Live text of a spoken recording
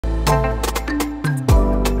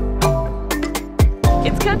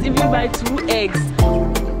can't even buy 2 eggs.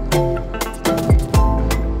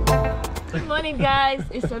 Good morning, guys.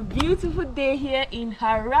 It's a beautiful day here in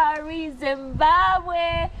Harare,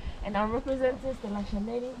 Zimbabwe, and I'm representing Stella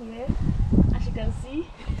Shanelly here, as you can see.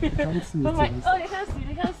 Oh, they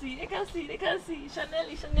can't see.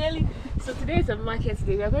 Shanelly. So today is a market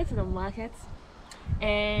day. We are going to the market,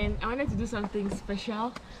 and I wanted to do something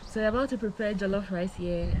special. So we're about to prepare jollof rice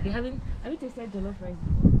here. Have you tasted jollof rice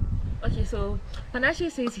before? Okay, so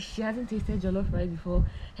Panache says she hasn't tasted jollof rice before.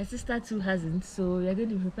 Her sister too hasn't. So we are going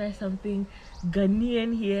to prepare something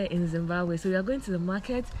Ghanaian here in Zimbabwe. So we are going to the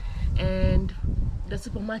market and the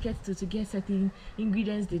supermarket to get certain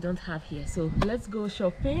ingredients they don't have here. So let's go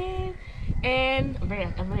shopping, and I'm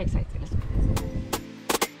very excited. Let's go.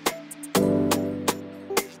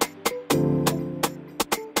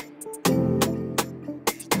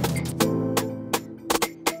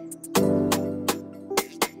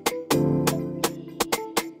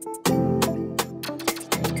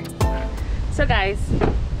 So guys,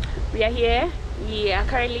 we are here. We are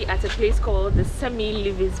currently at a place called the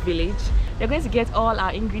Semi-Livis Village. We're going to get all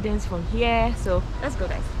our ingredients from here. So let's go,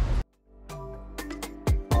 guys.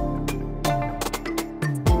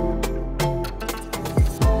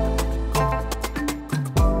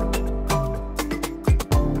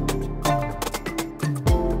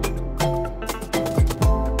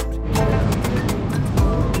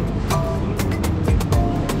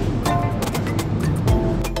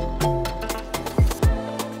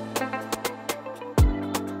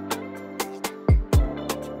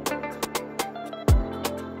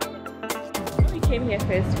 Came here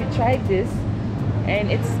first, we tried this,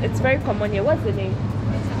 and it's very common here. What's the name?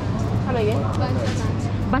 Come again?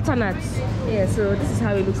 Butternuts. Yeah, so this is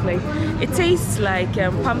how it looks like. It tastes like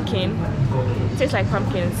pumpkin. It tastes like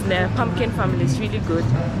pumpkins. The pumpkin family is really good.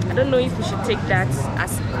 I don't know if we should take that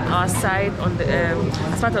as our side on the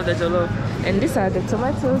as part of the jollof. And these are the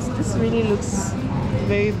tomatoes. This really looks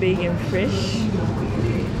very big and fresh.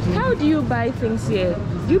 How do you buy things here?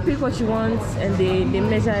 Do you pick what you want and they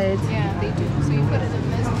measure it? Yeah, they do. So you put it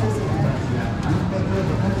in this.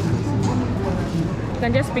 You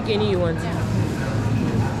can just pick any you want. Yeah.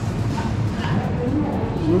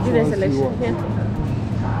 Do the selection. Yeah.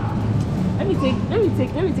 Let me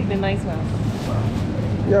take the nice one.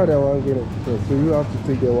 Yeah, the one good. So you have to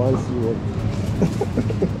take the ones you want.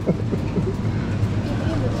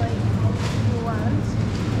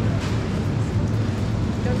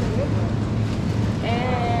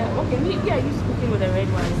 Okay, we are used to cooking with the red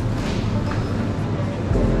ones.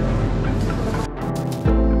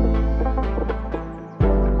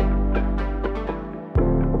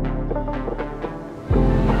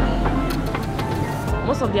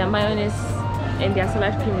 Most of their mayonnaise and their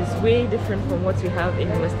salad cream is way different from what we have in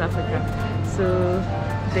West Africa. So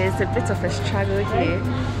there's a bit of a struggle here.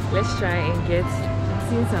 Let's try and get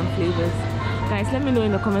some flavors. Guys, let me know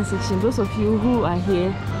in the comment section, those of you who are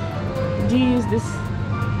here, do you use this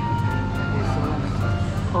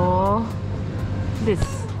or this?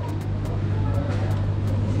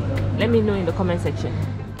 Let me know in the comment section.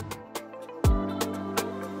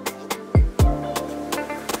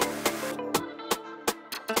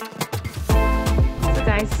 So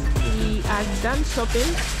guys, we are done shopping.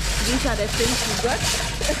 These are the things we got.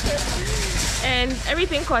 And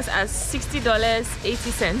everything costs us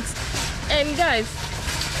 $60.80. And guys,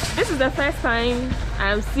 this is the first time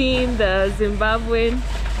I'm seeing the Zimbabwean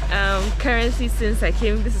currency since I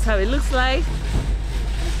came. This is how it looks like.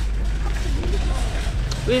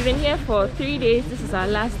 We've been here for 3 days. This is our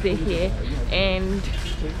last day here, and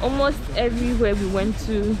almost everywhere we went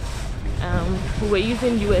to we were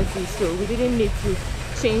using USD, so we didn't need to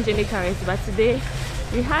change any currency. But today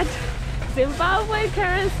we had Zimbabwe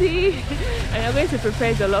currency and I'm going to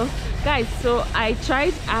prepare jollof. Guys, so I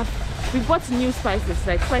tried we bought new spices,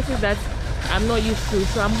 like spices that I'm not used to,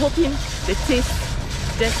 so I'm hoping they taste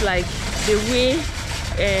just like the way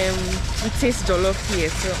we taste jollof here.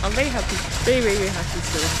 So I'm very happy, very happy.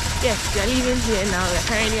 So yes, we are leaving here now. We're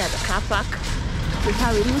currently at the car park. This is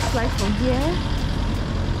how it looks like from here.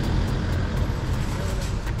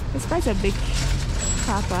 It's quite a big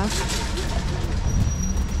car park.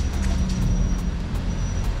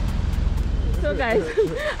 So guys,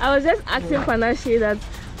 I was just asking Panache that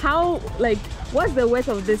what's the worth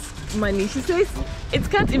of this money? She says it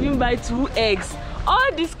can't even buy 2 eggs.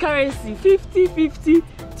 All this currency, 50, 50,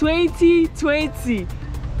 20, 20.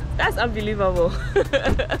 That's unbelievable.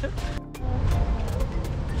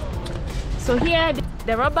 So here,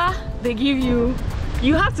 the rubber they give you,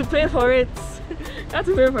 you have to pay for it. You have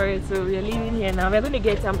to pay for it. So we are leaving here now. We're going to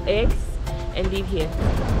get some eggs and leave here.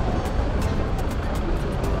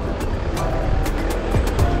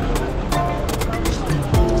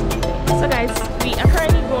 are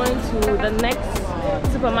currently going to the next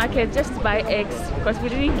supermarket just to buy eggs because we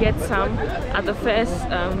didn't get some at the first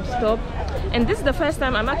stop. And this is the first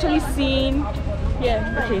time I'm actually seeing,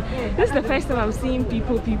 this is the first time I'm seeing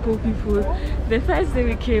people. The first day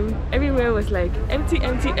we came, everywhere was like empty.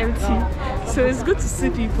 So it's good to see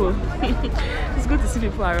people. It's good to see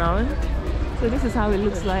people around. So this is how it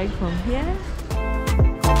looks like from here.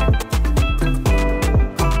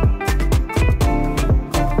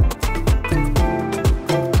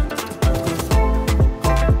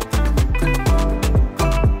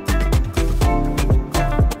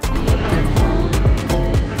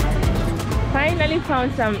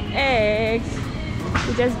 Found some eggs.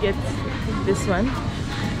 We just get this one.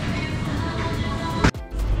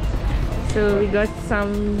 So we got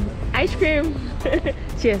some ice cream.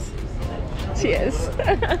 Cheers.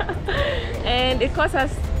 And it cost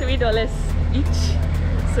us $3 each.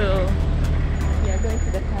 So we are going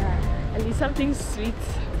to the car. At least something sweet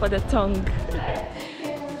for the tongue.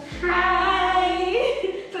 Hi!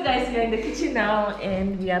 So guys, we are in the kitchen now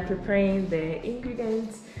and we are preparing the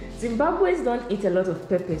ingredients. Zimbabweans don't eat a lot of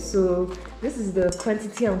pepper, so this is the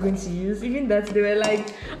quantity I'm going to use. Even that they were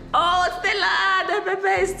like, oh Stella, the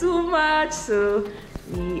pepper is too much. So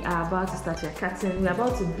we are about to start your cutting. We're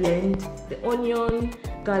about to blend the onion,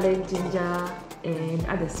 garlic, ginger and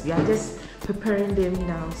others. We are just preparing them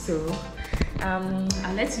now. So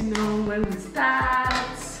I'll let you know when we start.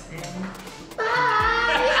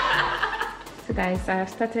 Bye! So guys, I have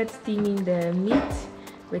started steaming the meat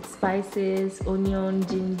with spices, onion,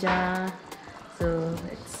 ginger. So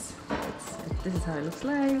this is how it looks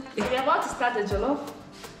like. If we're about to start the jollof,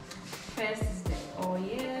 first is the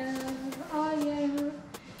oil.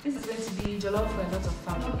 This is going to be jollof for a lot of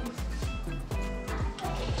families.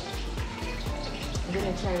 I'm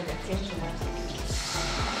gonna try with the attention.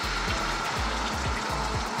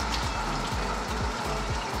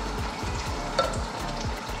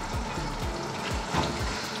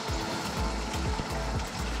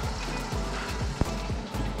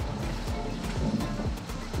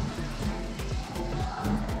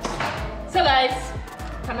 So guys,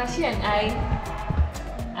 Kanashi and I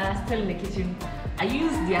are still in the kitchen. I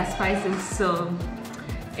use their spices, so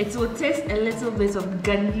it will taste a little bit of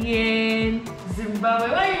Ghanaian Zimbabwe.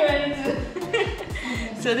 What are you ready to?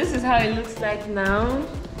 So this is how it looks like now.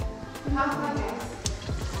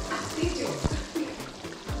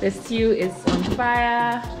 The stew is on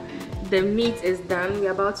fire. The meat is done.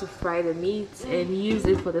 We're about to fry the meat and use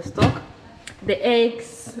it for the stock. The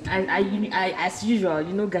eggs, as usual,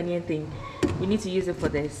 you know, Ghanaian thing. We need to use it for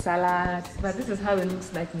the salad. But this is how it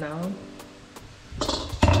looks like now.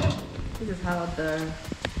 This is how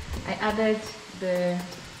I added the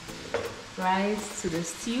rice to the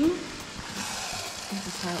stew. This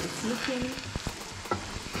is how it's looking.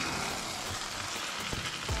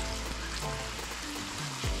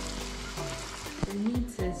 The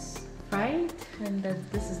meat is fried, and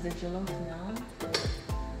this is the jollof now.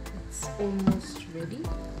 It's almost ready.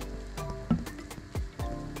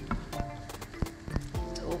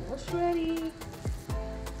 It's almost ready.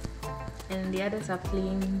 And the others are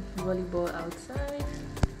playing volleyball outside.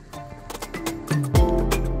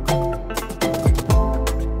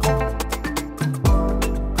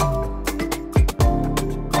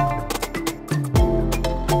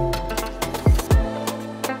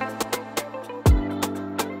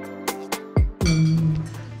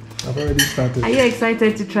 I've already started. Are you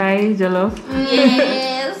excited to try jollof?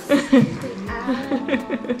 Yes.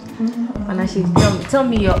 Panashi, tell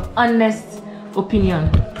me your honest opinion.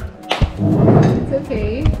 It's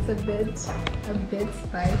okay. It's a bit spicy. A bit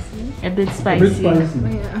spicy. A bit spicy.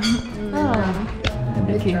 Yeah. Oh. A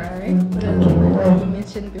bit Okay. dry. But like you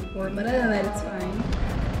mentioned before, but other than that, it's fine.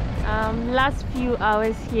 Last few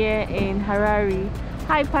hours here in Harare.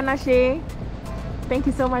 Hi Panashi. Thank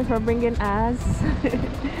you so much for bringing us.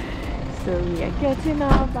 So we are getting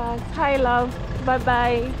our bags. Hi love. Bye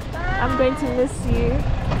bye. I'm going to miss you.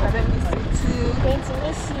 I don't miss you too. I'm going to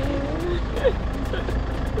miss you.